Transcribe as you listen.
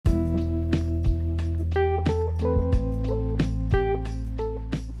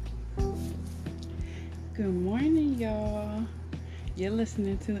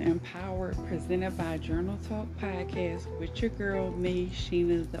listening to Empowered, presented by Journal Talk Podcast with your girl, me,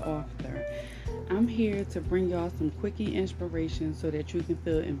 Sheena The Author. I'm here to bring y'all some quickie inspiration so that you can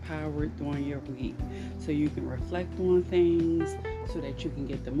feel empowered during your week. So you can reflect on things, so that you can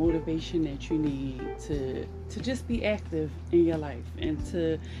get the motivation that you need to just be active in your life and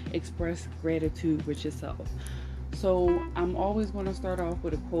to express gratitude with yourself. So I'm always going to start off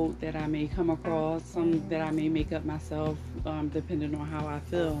with a quote that I may come across, some that I may make up myself, depending on how I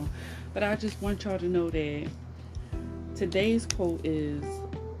feel. But I just want y'all to know that today's quote is,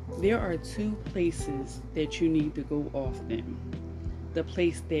 there are two places that you need to go often. The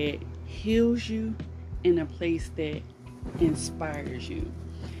place that heals you and a place that inspires you.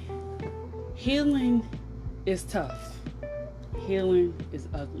 Healing is tough. Healing is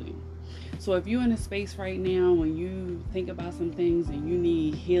ugly. So if you're in a space right now when you think about some things and you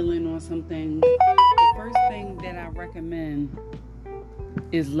need healing on some things, the first thing that I recommend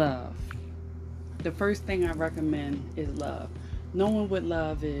is love. The first thing I recommend is love. Knowing what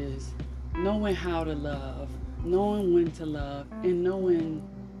love is, knowing how to love, knowing when to love, and knowing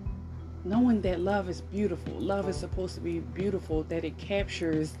that love is beautiful. Love is supposed to be beautiful, that it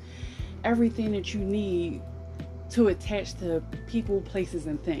captures everything that you need to attach to people, places,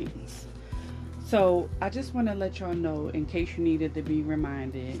 and things. So I just want to let y'all know, in case you needed to be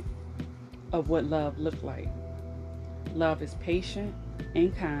reminded of what love looked like. Love is patient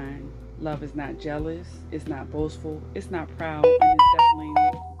and kind. Love is not jealous. It's not boastful. It's not proud. And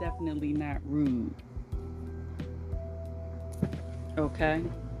it's definitely not rude. Okay?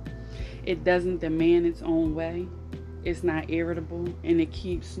 It doesn't demand its own way. It's not irritable. And it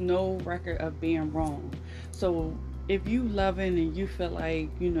keeps no record of being wrong. So if you loving and you feel like,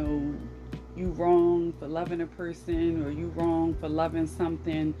 you wrong for loving a person, or you wrong for loving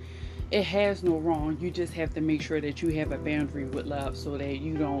something, it has no wrong. You just have to make sure that you have a boundary with love so that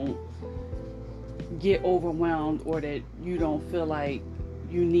you don't get overwhelmed, or that you don't feel like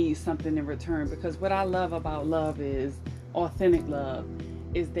you need something in return. Because what I love about love is authentic love,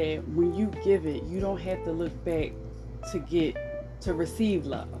 is that when you give it, you don't have to look back to receive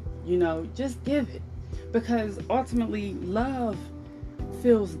love. Just give it, because ultimately love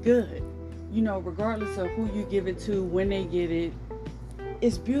feels good. Regardless of who you give it to, when they get it,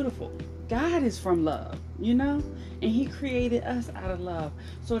 it's beautiful. God is from love, and He created us out of love.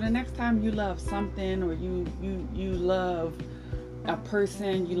 So the next time you love something, or you love a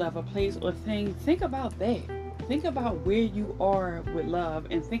person, you love a place or thing, think about that. Think about where you are with love,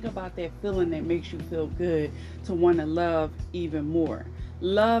 and think about that feeling that makes you feel good to want to love even more.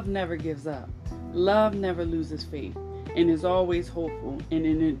 Love never gives up. Love never loses faith, and is always hopeful, and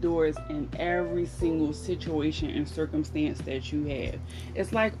it endures in every single situation and circumstance that you have.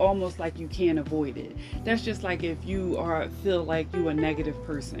 It's almost like you can't avoid it. That's just like if you feel like you a negative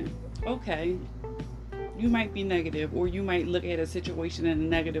person. Okay, you might be negative, or you might look at a situation in a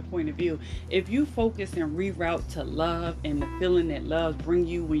negative point of view. If you focus and reroute to love and the feeling that love brings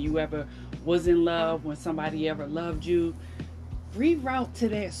you when you ever was in love, when somebody ever loved you, reroute to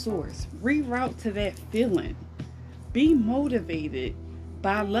that source. Reroute to that feeling. Be motivated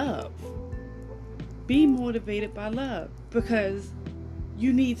by love. Be motivated by love, because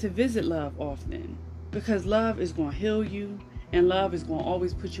you need to visit love often, because love is going to heal you, and love is going to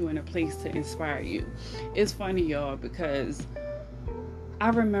always put you in a place to inspire you. It's funny, y'all, because I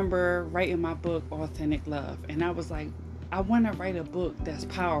remember writing my book, Authentic Love, and I was like, I want to write a book that's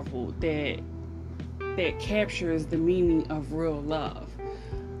powerful, that captures the meaning of real love.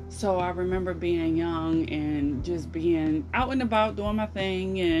 So I remember being young and just being out and about doing my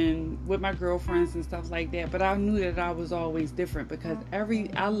thing and with my girlfriends and stuff like that. But I knew that I was always different, because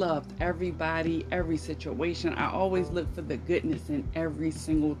I loved everybody, every situation. I always looked for the goodness in every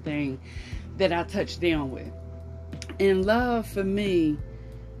single thing that I touched down with. And love for me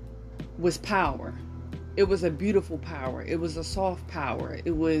was power. It was a beautiful power. It was a soft power.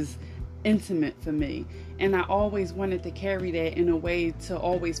 It was intimate for me, and I always wanted to carry that in a way to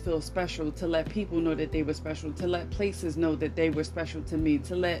always feel special, to let people know that they were special, to let places know that they were special to me,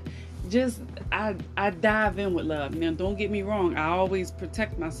 I dive in with love. Now, don't get me wrong, I always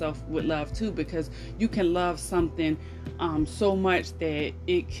protect myself with love too, because you can love something so much that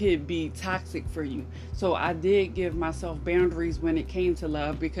it could be toxic for you. So I did give myself boundaries when it came to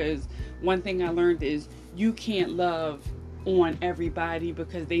love, because one thing I learned is you can't love on everybody,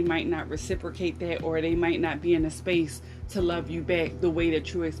 because they might not reciprocate that, or they might not be in a space to love you back the way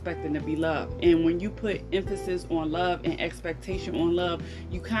that you're expecting to be loved. And when you put emphasis on love and expectation on love,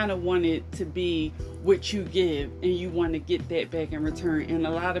 you kind of want it to be what you give, and you want to get that back in return. And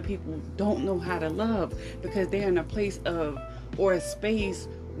a lot of people don't know how to love, because they're in a place of or a space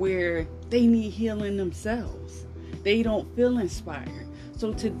where they need healing themselves. They don't feel inspired.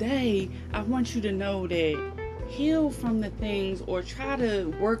 So today, I want you to know that heal from the things, or try to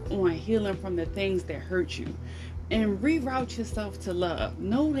work on healing from the things that hurt you, and reroute yourself to love.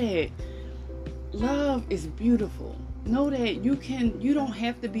 Know that love is beautiful. Know that you don't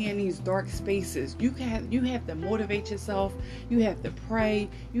have to be in these dark spaces. You have to motivate yourself. You have to pray.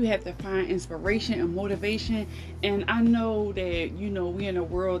 You have to find inspiration and motivation. And I know that, we're in a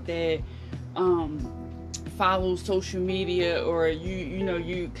world that follow social media, or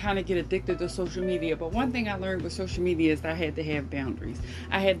you kind of get addicted to social media. But one thing I learned with social media is I had to have boundaries.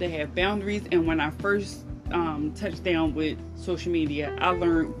 And when I first touched down with social media, I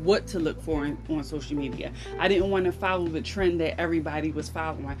learned what to look for on social media. I didn't want to follow the trend that everybody was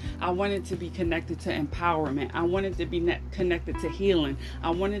following. I wanted to be connected to empowerment. I wanted to be connected to healing. I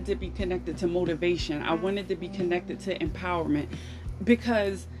wanted to be connected to motivation. I wanted to be connected to empowerment,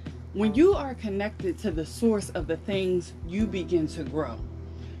 because when you are connected to the source of the things, you begin to grow.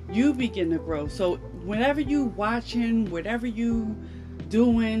 So whatever you watching, whatever you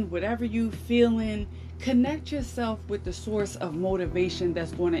doing, whatever you feeling, connect yourself with the source of motivation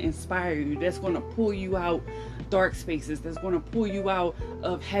that's going to inspire you, that's going to pull you out dark spaces, that's going to pull you out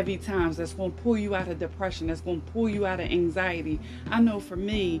of heavy times, that's going to pull you out of depression, that's going to pull you out of anxiety. I know for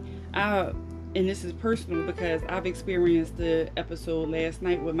me, and this is personal because I've experienced the episode last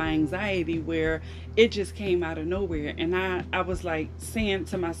night with my anxiety where it just came out of nowhere. And I was like saying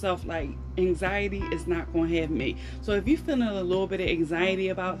to myself, like, anxiety is not going to have me. So if you're feeling a little bit of anxiety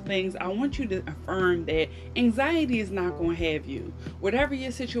about things, I want you to affirm that anxiety is not going to have you. Whatever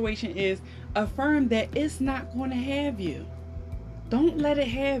your situation is, affirm that it's not going to have you. Don't let it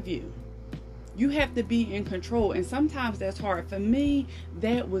have you. You have to be in control, and sometimes that's hard. For me,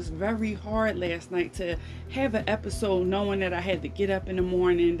 that was very hard last night, to have an episode knowing that I had to get up in the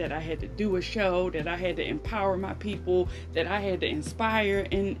morning, that I had to do a show, that I had to empower my people, that I had to inspire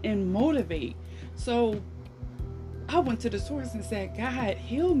and motivate. So I went to the source and said, God,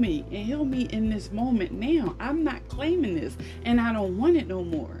 heal me, and heal me in this moment now. I'm not claiming this, and I don't want it no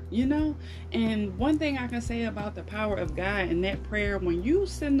more, And one thing I can say about the power of God and that prayer, when you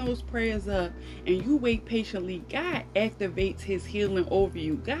send those prayers up and you wait patiently, God activates his healing over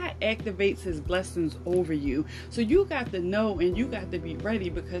you. God activates his blessings over you. So you got to know, and you got to be ready,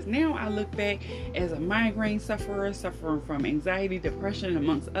 because now I look back as a migraine sufferer, suffering from anxiety, depression,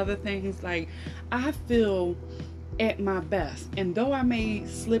 amongst other things. Like, I feel at my best, and though I may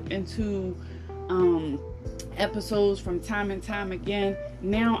slip into episodes from time and time again,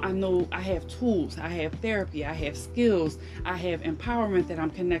 now I know I have tools, I have therapy, I have skills, I have empowerment that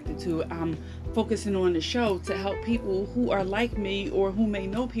I'm connected to. I'm focusing on the show to help people who are like me, or who may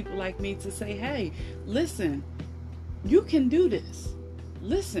know people like me, to say, hey, listen, you can do this.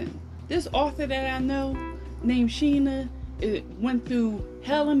 Listen, this author that I know named Sheena, it went through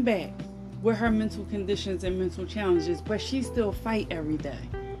hell and back with her mental conditions and mental challenges, but she still fight every day.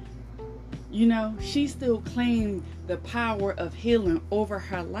 She still claimed the power of healing over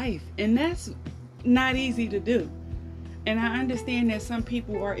her life, and that's not easy to do. And I understand that some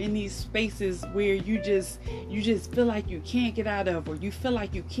people are in these spaces where you just feel like you can't get out of, or you feel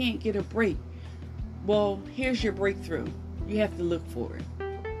like you can't get a break. Well, here's your breakthrough. You have to look for it.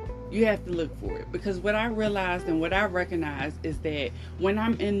 Because what I realized and what I recognize is that when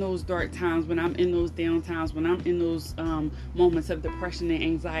I'm in those dark times, when I'm in those down times, when I'm in those moments of depression and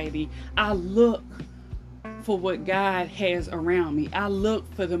anxiety, I look for what God has around me. I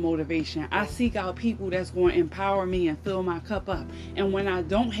look for the motivation. I seek out people that's going to empower me and fill my cup up. And when I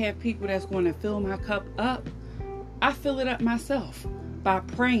don't have people that's going to fill my cup up, I fill it up myself by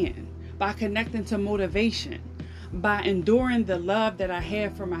praying, by connecting to motivation, by enduring the love that I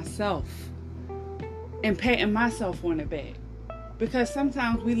have for myself, and patting myself on the back. Because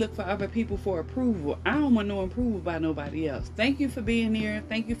sometimes we look for other people for approval. I don't want no approval by nobody else. Thank you for being here.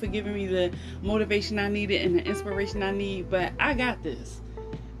 Thank you for giving me the motivation I needed and the inspiration I need. But I got this.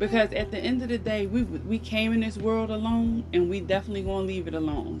 Because at the end of the day, we came in this world alone, and we definitely gonna leave it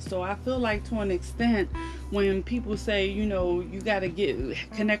alone. So I feel like, to an extent, when people say, you gotta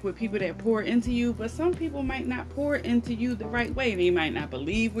connect with people that pour into you, but some people might not pour into you the right way. They might not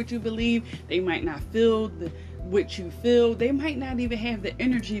believe what you believe. They might not feel what you feel. They might not even have the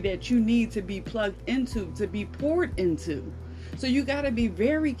energy that you need to be plugged into, to be poured into. So you got to be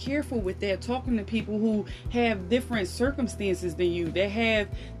very careful with that, talking to people who have different circumstances than you, that have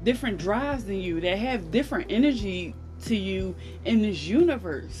different drives than you, that have different energy to you in this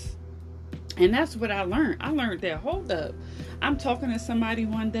universe. And that's what I learned. I learned that, hold up, I'm talking to somebody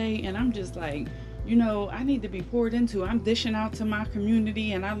one day and I'm just like, I need to be poured into. I'm dishing out to my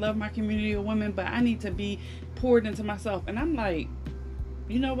community, and I love my community of women, but I need to be poured into myself. And I'm like,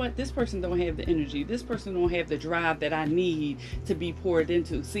 you know what? This person don't have the energy. This person don't have the drive that I need to be poured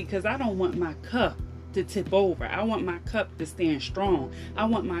into. See, because I don't want my cup to tip over. I want my cup to stand strong. I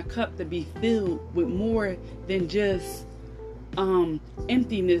want my cup to be filled with more than just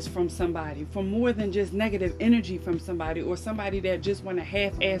emptiness from somebody, from more than just negative energy from somebody, or somebody that just want to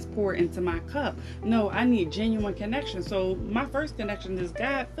half-ass pour into my cup. No, I need genuine connection. So my first connection is,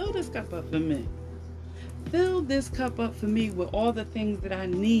 God, fill this cup up for me. Fill this cup up for me with all the things that I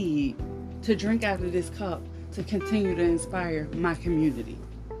need to drink out of this cup to continue to inspire my community.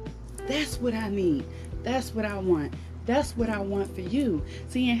 That's what I need. That's what I want. That's what I want for you.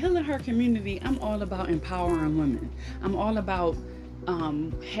 See, in Healing Her Community, I'm all about empowering women. I'm all about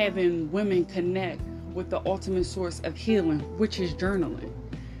having women connect with the ultimate source of healing, which is journaling.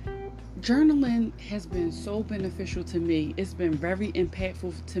 Journaling has been so beneficial to me. It's been very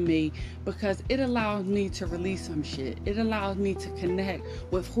impactful to me because it allows me to release some shit. It allows me to connect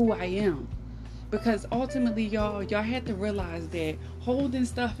with who I am. Because ultimately, y'all had to realize that holding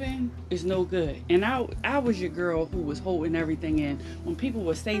stuff in is no good. And I was your girl who was holding everything in. When people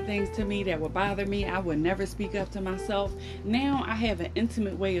would say things to me that would bother me, I would never speak up to myself. Now I have an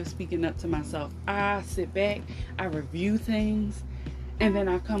intimate way of speaking up to myself. I sit back, I review things, and then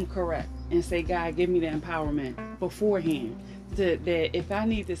I come correct and say, God, give me the empowerment beforehand. That if I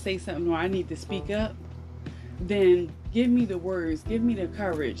need to say something or I need to speak up, then give me the words, give me the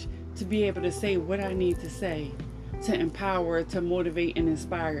courage to be able to say what I need to say to empower, to motivate, and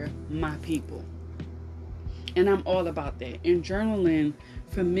inspire my people. And I'm all about that. And journaling,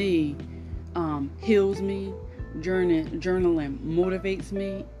 for me, heals me. Journaling motivates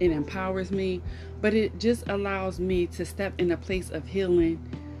me. It empowers me. But it just allows me to step in a place of healing.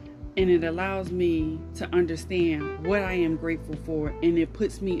 And it allows me to understand what I am grateful for. And it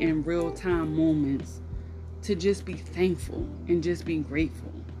puts me in real-time moments to just be thankful and just be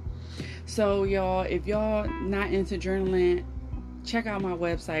grateful. So y'all, if y'all not into journaling, check out my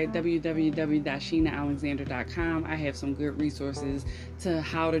website, www.sheenaalexander.com. I have some good resources to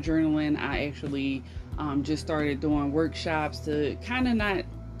how to journaling. I actually just started doing workshops to kind of not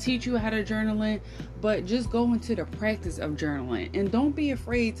teach you how to journaling, but just go into the practice of journaling. And don't be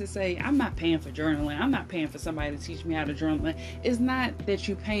afraid to say, I'm not paying for journaling. I'm not paying for somebody to teach me how to journal. It's not that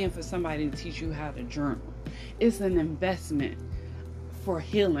you're paying for somebody to teach you how to journal. It's an investment for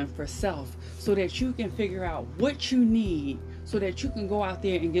healing, for self, so that you can figure out what you need, so that you can go out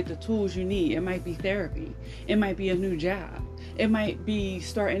there and get the tools you need. It might be therapy. It might be a new job. It might be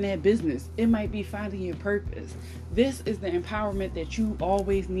starting that business. It might be finding your purpose. This is the empowerment that you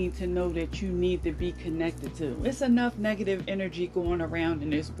always need to know that you need to be connected to. It's enough negative energy going around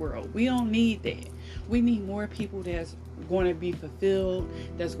in this world. We don't need that. We need more people that's going to be fulfilled,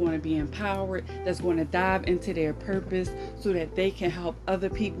 that's going to be empowered, that's going to dive into their purpose so that they can help other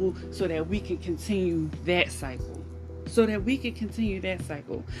people, so that we can continue that cycle. So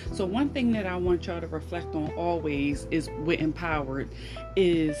one thing that I want y'all to reflect on always is with empowered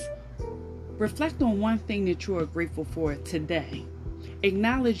is reflect on one thing that you are grateful for today.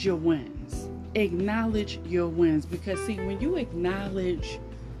 Acknowledge your wins. Because see, when you acknowledge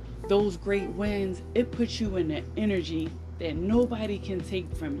those great wins, it puts you in the energy that nobody can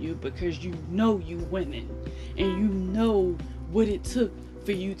take from you, because you know you winning and you know what it took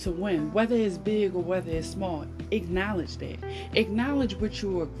for you to win, whether it's big or whether it's small. Acknowledge that. Acknowledge what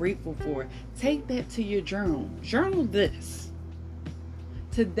you are grateful for. Take that to your journal. Journal this.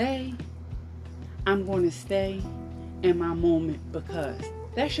 Today, I'm going to stay in my moment because.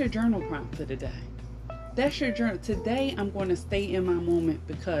 That's your journal prompt for today. That's your journal. Today, I'm going to stay in my moment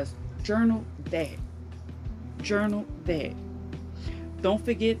because. Journal that. Journal that. Don't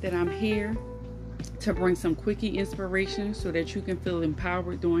forget that I'm here to bring some quickie inspiration so that you can feel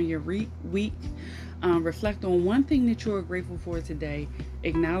empowered during your week. Reflect on one thing that you are grateful for today.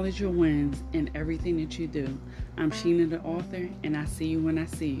 Acknowledge your wins in everything that you do. I'm Sheena the Author, and I see you when I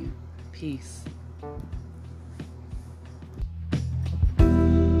see you. Peace.